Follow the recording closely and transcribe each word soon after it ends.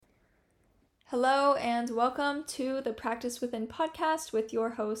Hello and welcome to the Practice Within podcast with your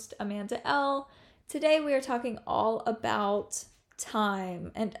host, Amanda L. Today we are talking all about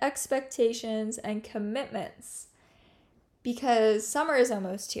time and expectations and commitments because summer is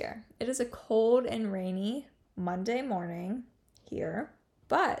almost here. It is a cold and rainy Monday morning here,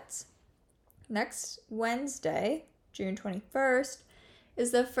 but next Wednesday, June 21st,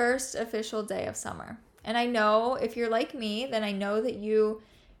 is the first official day of summer. And I know if you're like me, then I know that you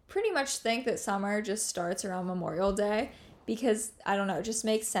pretty much think that summer just starts around Memorial Day because, I don't know, it just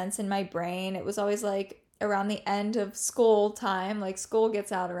makes sense in my brain. It was always like around the end of school time, like school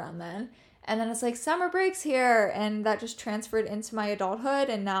gets out around then. And then it's like summer break's here, and that just transferred into my adulthood.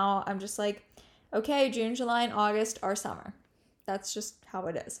 And now I'm just like, okay, June, July, and August are summer. That's just how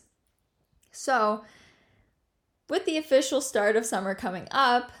it is. So with the official start of summer coming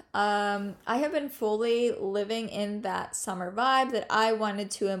up, I have been fully living in that summer vibe that I wanted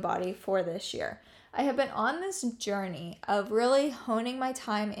to embody for this year. I have been on this journey of really honing my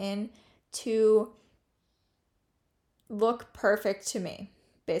time in to look perfect to me,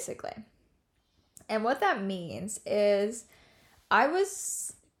 basically. And what that means is I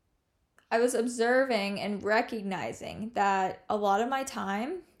was observing and recognizing that a lot of my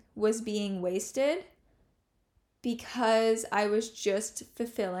time was being wasted because I was just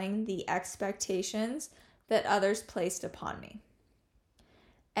fulfilling the expectations that others placed upon me.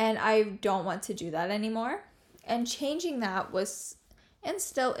 And I don't want to do that anymore. And changing that was, and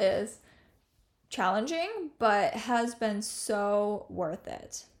still is, challenging, but has been so worth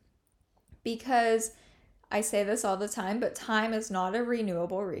it. Because I say this all the time, but time is not a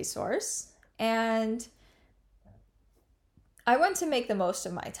renewable resource. And I want to make the most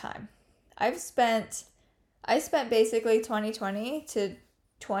of my time. I spent basically 2020 to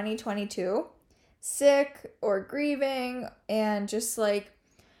 2022 sick or grieving and just like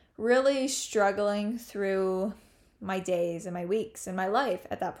really struggling through my days and my weeks and my life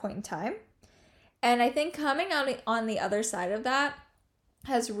at that point in time. And I think coming out on the other side of that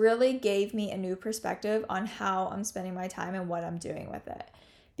has really gave me a new perspective on how I'm spending my time and what I'm doing with it.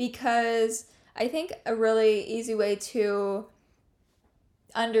 Because I think a really easy way to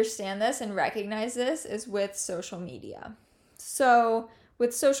understand this and recognize this is with social media. So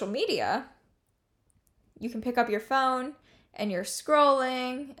with social media, you can pick up your phone and you're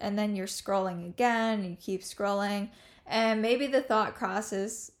scrolling, and then you're scrolling again, and you keep scrolling, and maybe the thought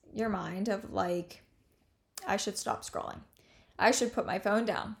crosses your mind of like, I should stop scrolling. I should put my phone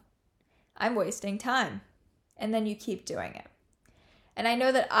down. I'm wasting time. And then you keep doing it. And I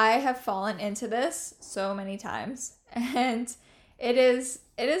know that I have fallen into this so many times, and it is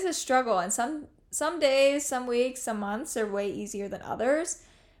a struggle, and some days, some weeks, some months are way easier than others.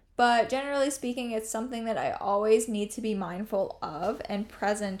 But generally speaking, it's something that I always need to be mindful of and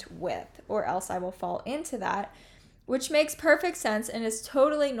present with, or else I will fall into that, which makes perfect sense and is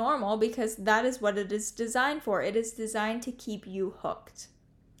totally normal because that is what it is designed for. It is designed to keep you hooked.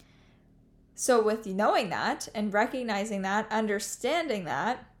 So with knowing that and recognizing that, understanding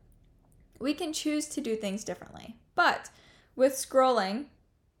that, we can choose to do things differently. But with scrolling,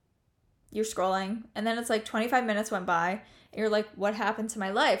 you're scrolling, and then it's like 25 minutes went by, and you're like, what happened to my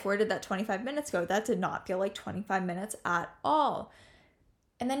life? Where did that 25 minutes go? That did not feel like 25 minutes at all.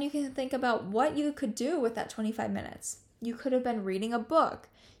 And then you can think about what you could do with that 25 minutes. You could have been reading a book.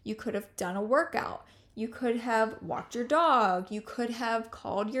 You could have done a workout. You could have walked your dog. You could have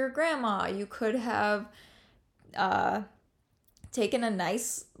called your grandma. You could have taken a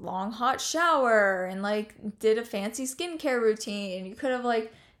nice long hot shower and like did a fancy skincare routine. You could have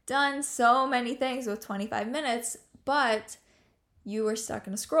like done so many things with 25 minutes, but you were stuck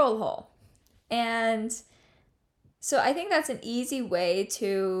in a scroll hole. And so I think that's an easy way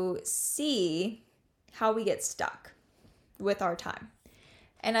to see how we get stuck with our time.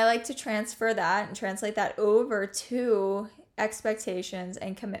 And I like to transfer that and translate that over to expectations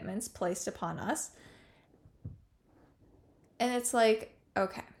and commitments placed upon us. And it's like,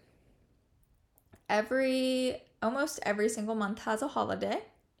 okay, almost every single month has a holiday.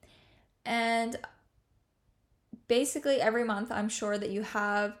 And basically every month, I'm sure that you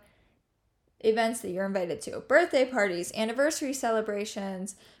have events that you're invited to. Birthday parties, anniversary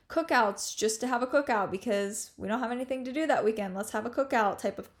celebrations, cookouts, just to have a cookout because we don't have anything to do that weekend. Let's have a cookout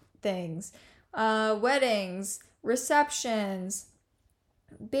type of things. Weddings, receptions,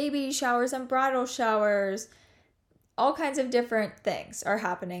 baby showers and bridal showers. All kinds of different things are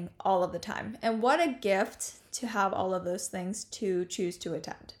happening all of the time. And what a gift to have all of those things to choose to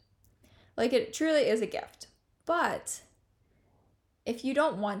attend. Like, it truly is a gift. But if you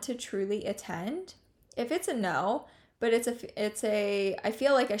don't want to truly attend, if it's a no, but I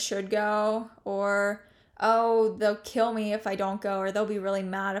feel like I should go, or, oh, they'll kill me if I don't go, or they'll be really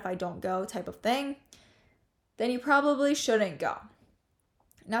mad if I don't go type of thing, then you probably shouldn't go.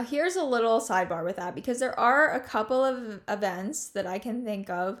 Now, here's a little sidebar with that, because there are a couple of events that I can think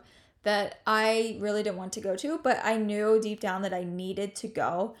of that I really didn't want to go to, but I knew deep down that I needed to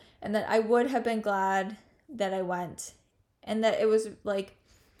go, and that I would have been glad that I went, and that it was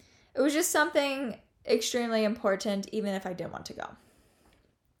just something extremely important, even if I didn't want to go.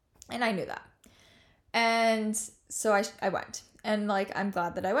 And I knew that. And so I went. And like, I'm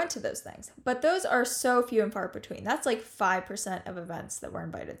glad that I went to those things. But those are so few and far between. That's like 5% of events that we're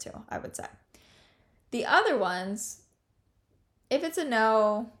invited to, I would say. The other ones, if it's a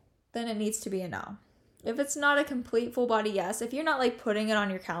no, then it needs to be a no. If it's not a complete full body yes, if you're not like putting it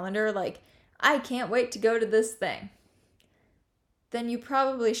on your calendar, like, I can't wait to go to this thing, then you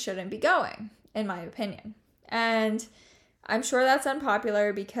probably shouldn't be going, in my opinion. And I'm sure that's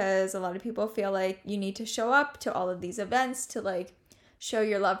unpopular because a lot of people feel like you need to show up to all of these events to like show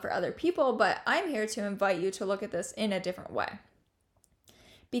your love for other people, but I'm here to invite you to look at this in a different way.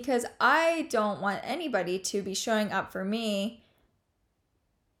 Because I don't want anybody to be showing up for me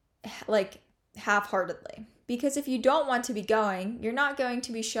like half-heartedly. Because if you don't want to be going, you're not going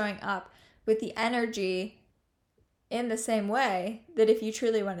to be showing up with the energy in the same way that if you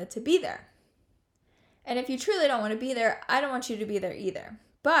truly wanted to be there. And if you truly don't want to be there, I don't want you to be there either.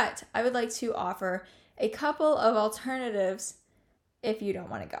 But I would like to offer a couple of alternatives if you don't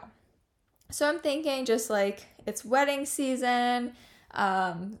want to go. So I'm thinking just like it's wedding season.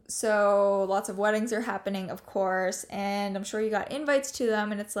 So lots of weddings are happening, of course. And I'm sure you got invites to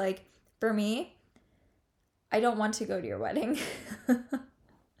them. And it's like, for me, I don't want to go to your wedding.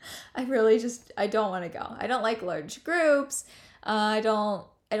 I don't want to go. I don't like large groups. I don't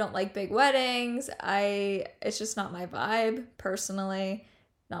like big weddings. It's just not my vibe, personally,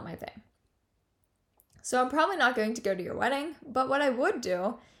 not my thing. So I'm probably not going to go to your wedding, but what I would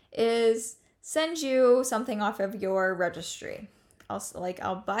do is send you something off of your registry.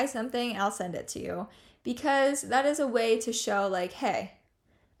 I'll buy something, I'll send it to you, because that is a way to show like, hey,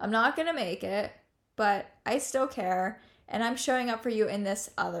 I'm not going to make it, but I still care, and I'm showing up for you in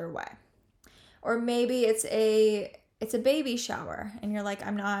this other way. Or maybe it's a baby shower, and you're like,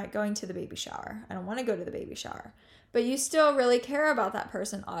 I'm not going to the baby shower. I don't want to go to the baby shower. But you still really care about that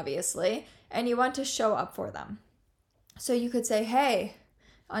person, obviously, and you want to show up for them. So you could say, hey,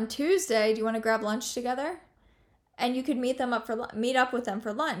 on Tuesday, do you want to grab lunch together? And you could meet up with them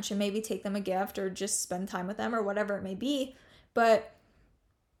for lunch and maybe take them a gift or just spend time with them or whatever it may be. But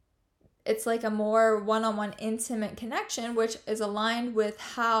it's like a more one-on-one intimate connection, which is aligned with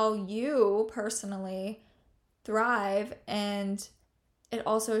how you personally thrive, and it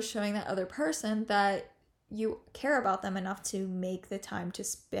also is showing that other person that you care about them enough to make the time to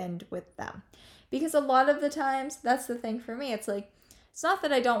spend with them. Because a lot of the times, that's the thing for me, it's like, it's not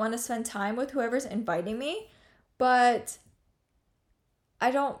that I don't want to spend time with whoever's inviting me, but I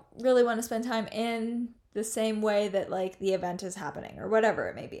don't really want to spend time in the same way that like the event is happening or whatever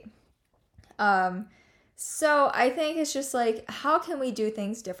it may be. So I think it's just like, how can we do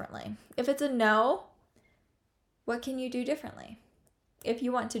things differently? If it's a no, what can you do differently if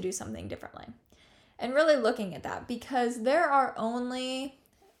you want to do something differently? And really looking at that, because there are only,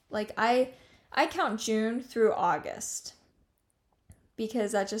 like, I count June through August,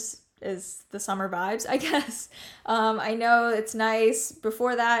 because that just is the summer vibes, I guess. I know it's nice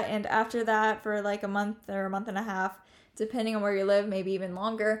before that and after that for like a month or a month and a half, depending on where you live, maybe even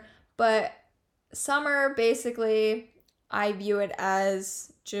longer. But summer, basically, I view it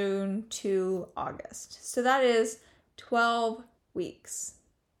as June to August. So that is 12 weeks.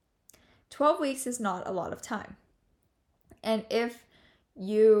 12 weeks is not a lot of time. And if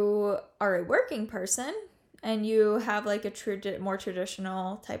you are a working person and you have like a more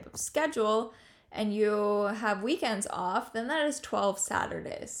traditional type of schedule and you have weekends off, then that is 12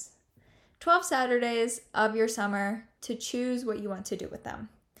 Saturdays. 12 Saturdays of your summer to choose what you want to do with them.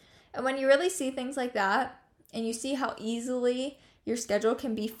 And when you really see things like that, and you see how easily your schedule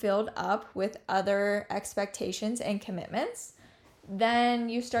can be filled up with other expectations and commitments, then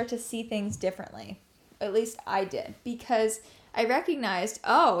you start to see things differently. At least I did, because I recognized,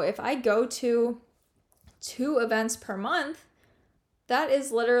 if I go to 2 events per month, that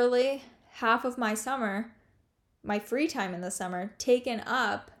is literally half of my summer, my free time in the summer, taken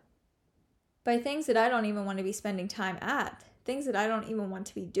up by things that I don't even want to be spending time at, things that I don't even want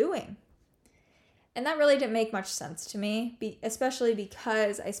to be doing. And that really didn't make much sense to me, especially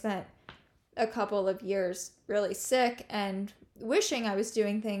because I spent a couple of years really sick and wishing I was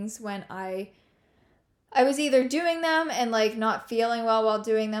doing things when I I was either doing them and like not feeling well while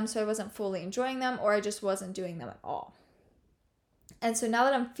doing them, so I wasn't fully enjoying them, or I just wasn't doing them at all. And so now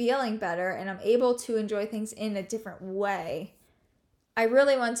that I'm feeling better and I'm able to enjoy things in a different way, I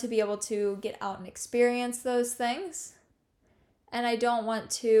really want to be able to get out and experience those things. And I don't want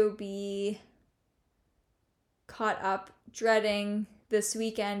to be caught up dreading this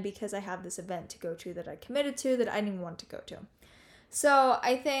weekend because I have this event to go to that I committed to that I didn't even want to go to. So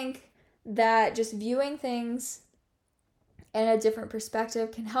I think that just viewing things in a different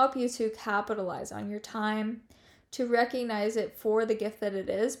perspective can help you to capitalize on your time, to recognize it for the gift that it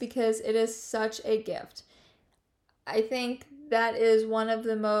is, because it is such a gift. I think that is one of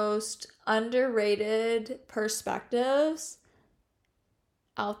the most underrated perspectives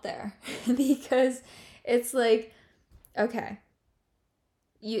out there because it's like, okay,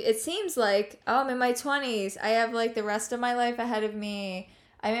 it seems like, oh, I'm in my 20s. I have like the rest of my life ahead of me.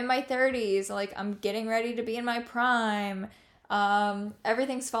 I'm in my 30s. Like I'm getting ready to be in my prime.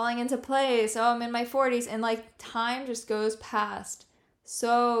 Everything's falling into place. Oh, I'm in my 40s. And like time just goes past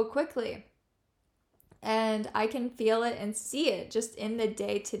so quickly. And I can feel it and see it just in the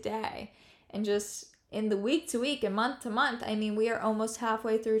day to day and just in the week to week and month to month. I mean, we are almost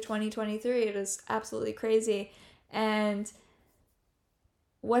halfway through 2023. It is absolutely crazy. And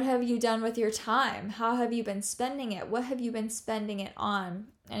what have you done with your time? How have you been spending it? What have you been spending it on?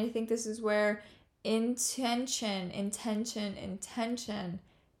 And I think this is where intention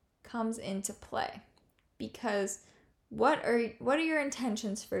comes into play. Because what are your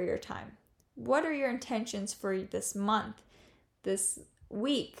intentions for your time? What are your intentions for this month, this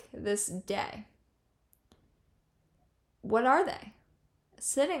week, this day? What are they?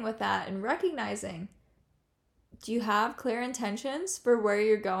 Sitting with that and recognizing, do you have clear intentions for where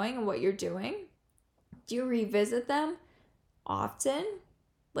you're going and what you're doing? Do you revisit them often?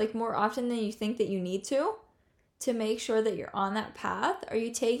 Like more often than you think that you need to make sure that you're on that path? Are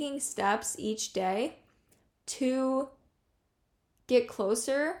you taking steps each day to get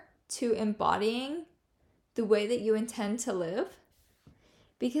closer to embodying the way that you intend to live?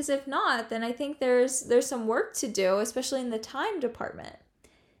 Because if not, then I think there's some work to do, especially in the time department.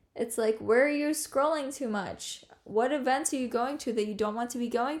 It's like, where are you scrolling too much? What events are you going to that you don't want to be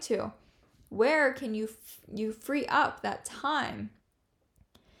going to? Where can you free up that time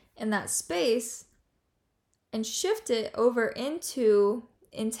and that space and shift it over into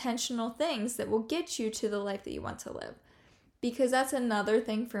intentional things that will get you to the life that you want to live? Because that's another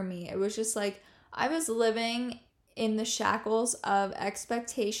thing for me. It was just like I was living in the shackles of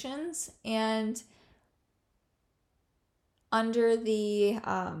expectations and under the,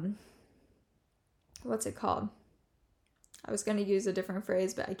 what's it called? I was going to use a different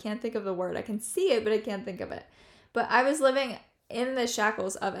phrase, but I can't think of the word. I can see it, but I can't think of it. But I was living in the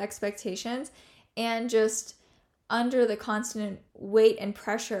shackles of expectations and just under the constant weight and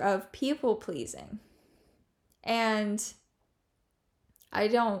pressure of people pleasing. And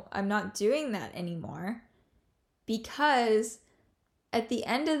I'm not doing that anymore because at the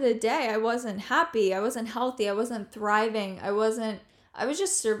end of the day, I wasn't happy. I wasn't healthy. I wasn't thriving. I was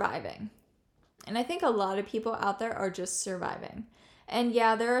just surviving. And I think a lot of people out there are just surviving. And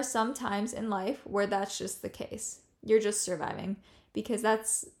yeah, there are some times in life where that's just the case. You're just surviving because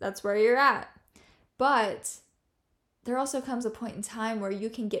that's where you're at. But there also comes a point in time where you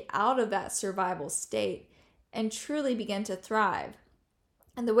can get out of that survival state and truly begin to thrive.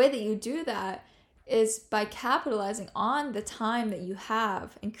 And the way that you do that is by capitalizing on the time that you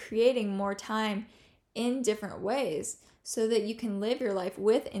have and creating more time in different ways so that you can live your life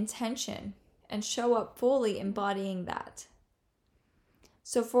with intention and show up fully embodying that.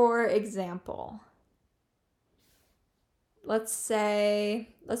 So for example, let's say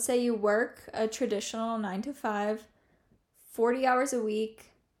you work a traditional 9 to 5, 40 hours a week,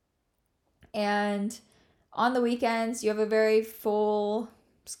 and on the weekends you have a very full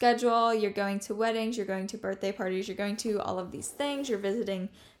schedule. You're going to weddings, you're going to birthday parties, you're going to all of these things, you're visiting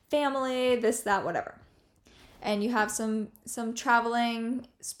family, this, that, whatever. And you have some traveling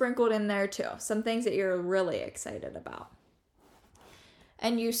sprinkled in there too. Some things that you're really excited about.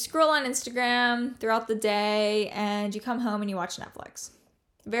 And you scroll on Instagram throughout the day and you come home and you watch Netflix.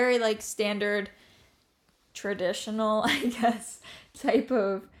 Very like standard, traditional, I guess, type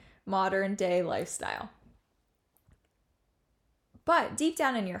of modern day lifestyle. But deep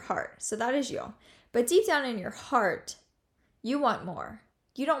down in your heart, so that is you. But deep down in your heart, you want more.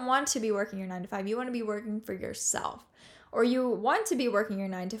 You don't want to be working your 9 to 5. You want to be working for yourself. Or you want to be working your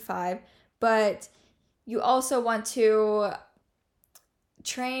 9 to 5, but you also want to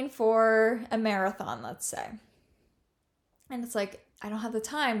train for a marathon, let's say. And it's like, I don't have the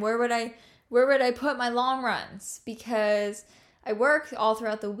time. Where would Where would I put my long runs? Because I work all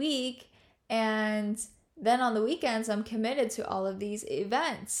throughout the week, and then on the weekends, I'm committed to all of these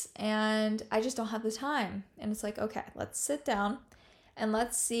events, and I just don't have the time. And it's like, okay, let's sit down and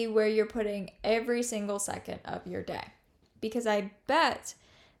let's see where you're putting every single second of your day. Because I bet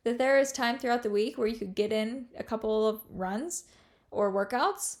that there is time throughout the week where you could get in a couple of runs or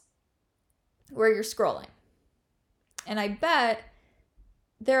workouts where you're scrolling. And I bet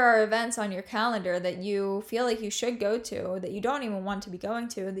there are events on your calendar that you feel like you should go to, that you don't even want to be going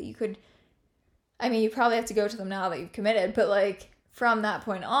to, that you could, I mean, you probably have to go to them now that you've committed, but like from that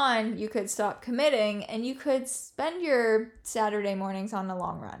point on, you could stop committing and you could spend your Saturday mornings on a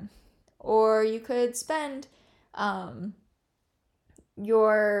long run. Or you could spend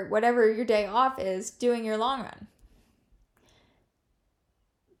whatever your day off is doing your long run.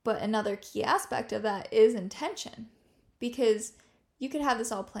 But another key aspect of that is intention, because you could have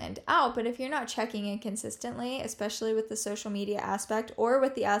this all planned out, but if you're not checking in consistently, especially with the social media aspect or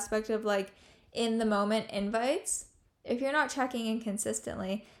with the aspect of like in the moment invites, if you're not checking in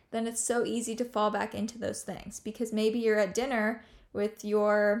consistently, then it's so easy to fall back into those things, because maybe you're at dinner with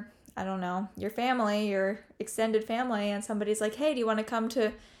your, I don't know, your family, your extended family, and somebody's like, hey, do you want to come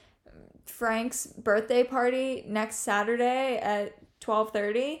to Frank's birthday party next Saturday at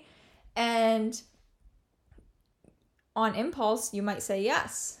 12:30? And on impulse, you might say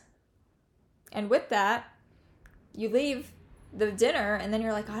yes. And with that, you leave the dinner and then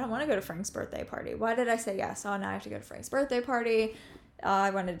you're like, I don't want to go to Frank's birthday party. Why did I say yes? Oh, now I have to go to Frank's birthday party. I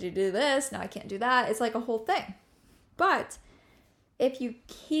wanted to do this. Now I can't do that. It's like a whole thing. But if you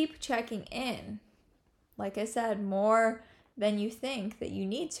keep checking in, like I said, more than you think that you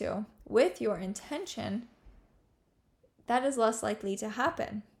need to, with your intention, that is less likely to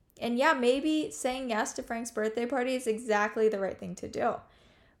happen. And yeah, maybe saying yes to Frank's birthday party is exactly the right thing to do,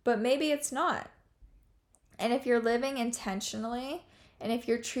 but maybe it's not. And if you're living intentionally, and if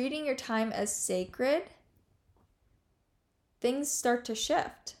you're treating your time as sacred, things start to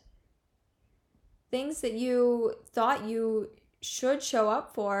shift. Things that you thought you should show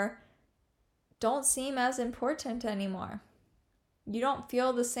up for don't seem as important anymore. You don't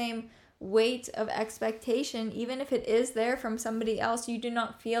feel the same weight of expectation, even if it is there from somebody else. You do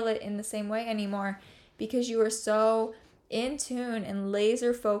not feel it in the same way anymore, because you are so in tune and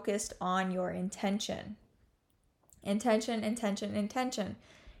laser focused on your intention. Intention.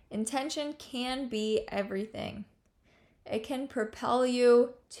 Intention can be everything. It can propel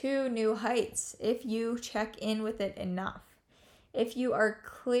you to new heights if you check in with it enough. If you are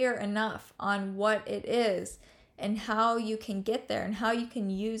clear enough on what it is and how you can get there and how you can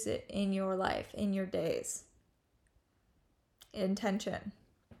use it in your life, in your days. Intention.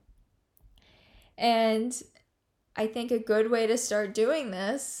 And I think a good way to start doing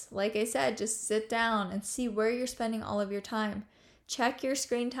this, like I said, just sit down and see where you're spending all of your time. Check your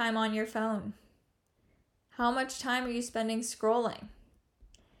screen time on your phone. How much time are you spending scrolling?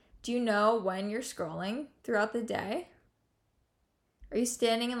 Do you know when you're scrolling throughout the day? Are you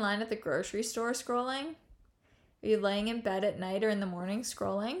standing in line at the grocery store scrolling? Are you laying in bed at night or in the morning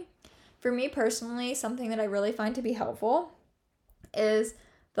scrolling? For me personally, something that I really find to be helpful is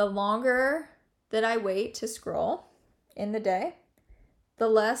the longer that I wait to scroll in the day, the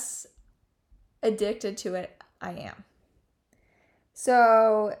less addicted to it I am.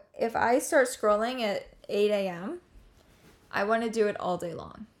 So if I start scrolling at 8 a.m., I want to do it all day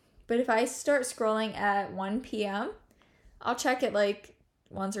long. But if I start scrolling at 1 p.m., I'll check it like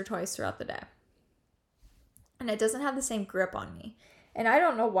once or twice throughout the day. And it doesn't have the same grip on me. And I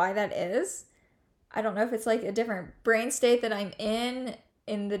don't know why that is. I don't know if it's like a different brain state that I'm in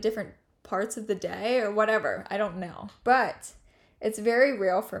the different parts of the day or whatever. I don't know. But it's very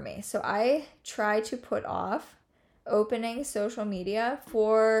real for me. So I try to put off opening social media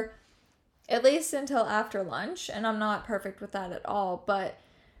for at least until after lunch. And I'm not perfect with that at all. But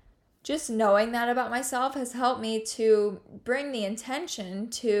just knowing that about myself has helped me to bring the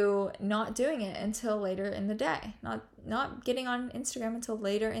intention to not doing it until later in the day. Not getting on Instagram until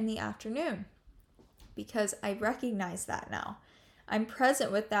later in the afternoon. Because I recognize that now. I'm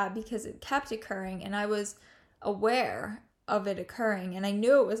present with that because it kept occurring and I was aware of it occurring. And I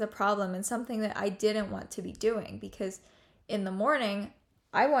knew it was a problem and something that I didn't want to be doing, because in the morning,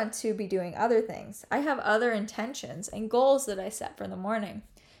 I want to be doing other things. I have other intentions and goals that I set for the morning.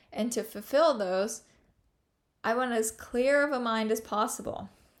 And to fulfill those, I want as clear of a mind as possible.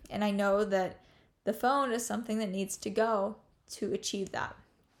 And I know that the phone is something that needs to go to achieve that.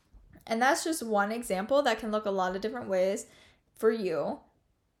 And that's just one example that can look a lot of different ways for you.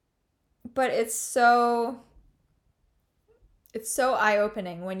 But it's so It's so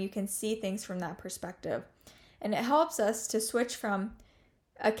eye-opening when you can see things from that perspective. And it helps us to switch from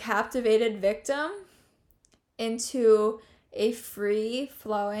a captivated victim into a free,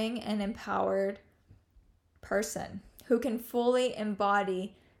 flowing, and empowered person who can fully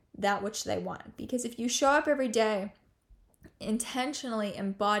embody that which they want. Because if you show up every day intentionally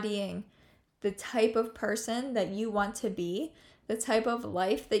embodying the type of person that you want to be, the type of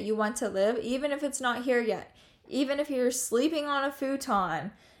life that you want to live, even if it's not here yet, even if you're sleeping on a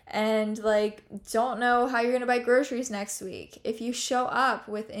futon and like don't know how you're going to buy groceries next week, if you show up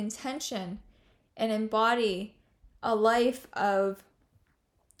with intention and embody a life of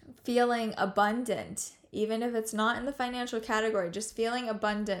feeling abundant, even if it's not in the financial category, just feeling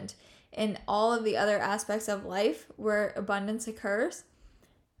abundant in all of the other aspects of life where abundance occurs,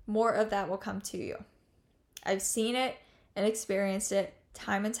 more of that will come to you. I've seen it and experienced it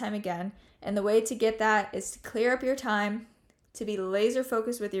time and time again. And the way to get that is to clear up your time, to be laser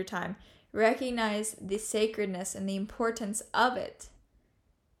focused with your time, recognize the sacredness and the importance of it,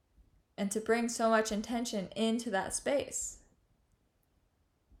 and to bring so much intention into that space.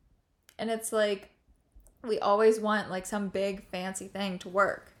 And it's like we always want like some big fancy thing to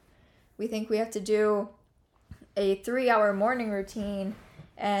work. We think we have to do a 3-hour morning routine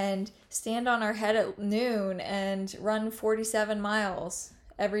and stand on our head at noon and run 47 miles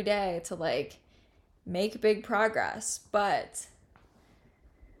every day to like make big progress. But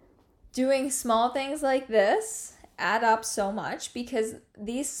doing small things like this add up so much, because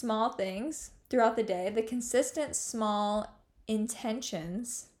these small things throughout the day, the consistent small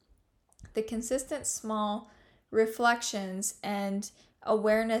intentions, the consistent small reflections and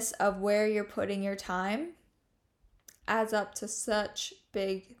awareness of where you're putting your time adds up to such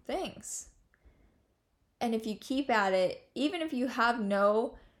big things. And if you keep at it, even if you have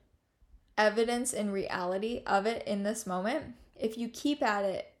no evidence in reality of it in this moment, if you keep at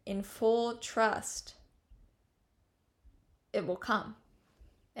it in full trust, it will come.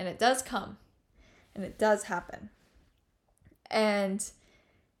 And it does come. And it does happen. And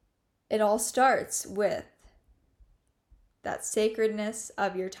it all starts with that sacredness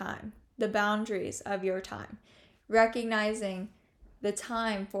of your time, the boundaries of your time, recognizing the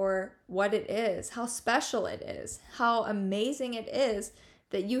time for what it is, how special it is, how amazing it is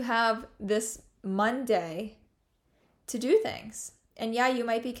that you have this Monday to do things. And yeah, you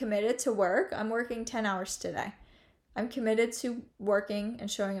might be committed to work. I'm working 10 hours today. I'm committed to working and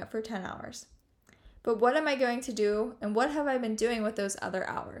showing up for 10 hours. But what am I going to do, and what have I been doing with those other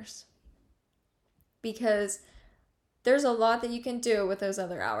hours? Because there's a lot that you can do with those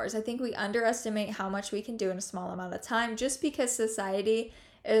other hours. I think we underestimate how much we can do in a small amount of time, just because society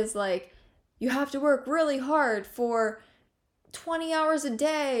is like, you have to work really hard for 20 hours a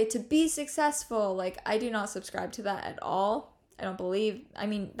day to be successful. Like, I do not subscribe to that at all. I don't believe,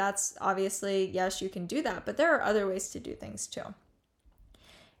 that's obviously, yes, you can do that, but there are other ways to do things too.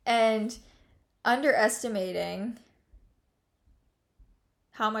 And underestimating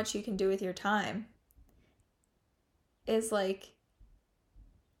how much you can do with your time is like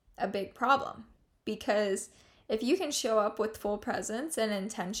a big problem, because if you can show up with full presence and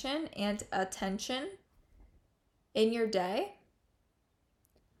intention and attention in your day,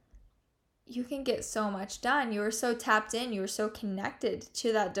 you can get so much done. You are so tapped in, you are so connected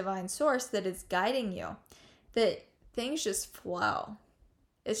to that divine source that is guiding you, that things just flow.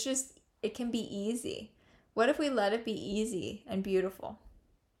 It can be easy. What if we let it be easy and beautiful?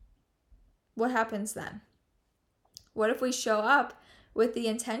 What happens then? What if we show up with the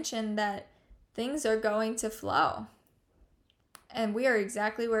intention that things are going to flow and we are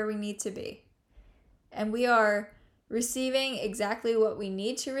exactly where we need to be, and we are receiving exactly what we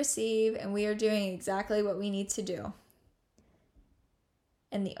need to receive, and we are doing exactly what we need to do?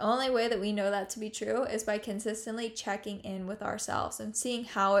 And the only way that we know that to be true is by consistently checking in with ourselves and seeing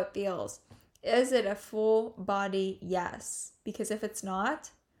how it feels. Is it a full body yes? Because if it's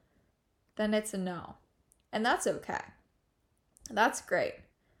not, then it's a no. And that's okay. That's great.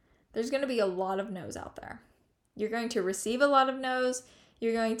 There's going to be a lot of no's out there. You're going to receive a lot of no's.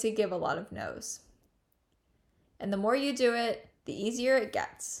 You're going to give a lot of no's. And the more you do it, the easier it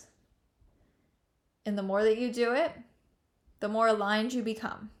gets. And the more that you do it, the more aligned you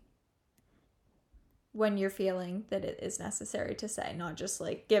become when you're feeling that it is necessary to say, not just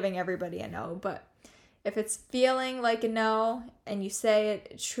like giving everybody a no, but if it's feeling like a no and you say it,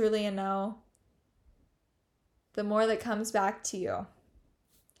 it's truly a no, the more that comes back to you,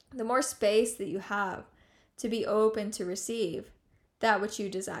 the more space that you have to be open to receive that which you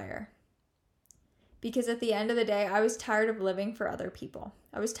desire. Because at the end of the day, I was tired of living for other people.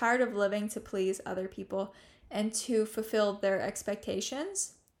 I was tired of living to please other people and to fulfill their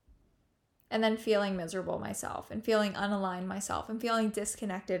expectations, and then feeling miserable myself and feeling unaligned myself and feeling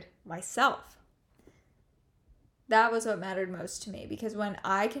disconnected myself. That was what mattered most to me, because when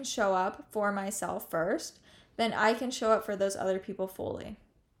I can show up for myself first, then I can show up for those other people fully.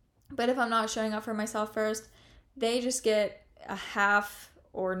 But if I'm not showing up for myself first, they just get a half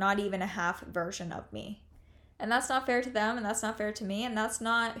or not even a half version of me. And that's not fair to them, and that's not fair to me, and that's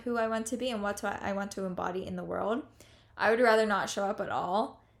not who I want to be and what I want to embody in the world. I would rather not show up at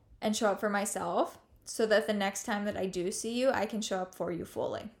all and show up for myself, so that the next time that I do see you, I can show up for you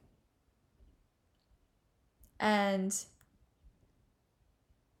fully. And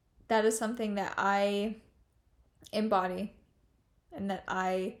that is something that I embody and that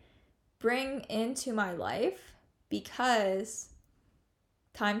I bring into my life, because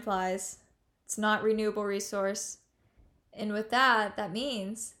time flies. It's not renewable resource. And with that, that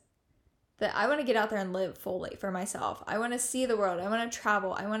means that I want to get out there and live fully for myself. I want to see the world. I want to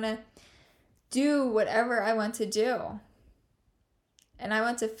travel. I want to do whatever I want to do. And I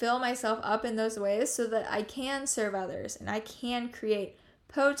want to fill myself up in those ways so that I can serve others and I can create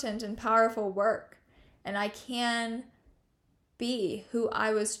potent and powerful work. And I can be who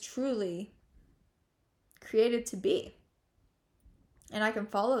I was truly created to be. And I can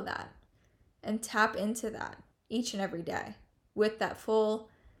follow that and tap into that each and every day with that full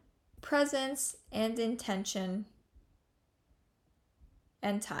presence and intention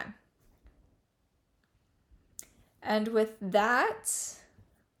and time. And with that,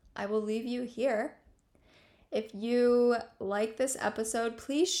 I will leave you here. If you like this episode,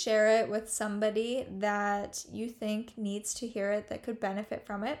 please share it with somebody that you think needs to hear it, that could benefit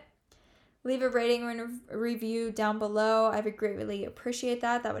from it. Leave a rating and a review down below. I would greatly appreciate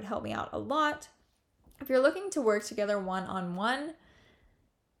that. That would help me out a lot. If you're looking to work together one-on-one,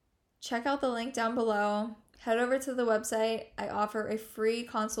 check out the link down below. Head over to the website. I offer a free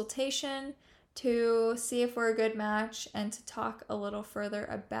consultation to see if we're a good match and to talk a little further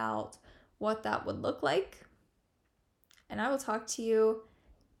about what that would look like. And I will talk to you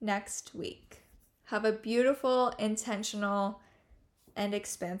next week. Have a beautiful, intentional, and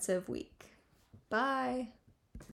expansive week. Bye.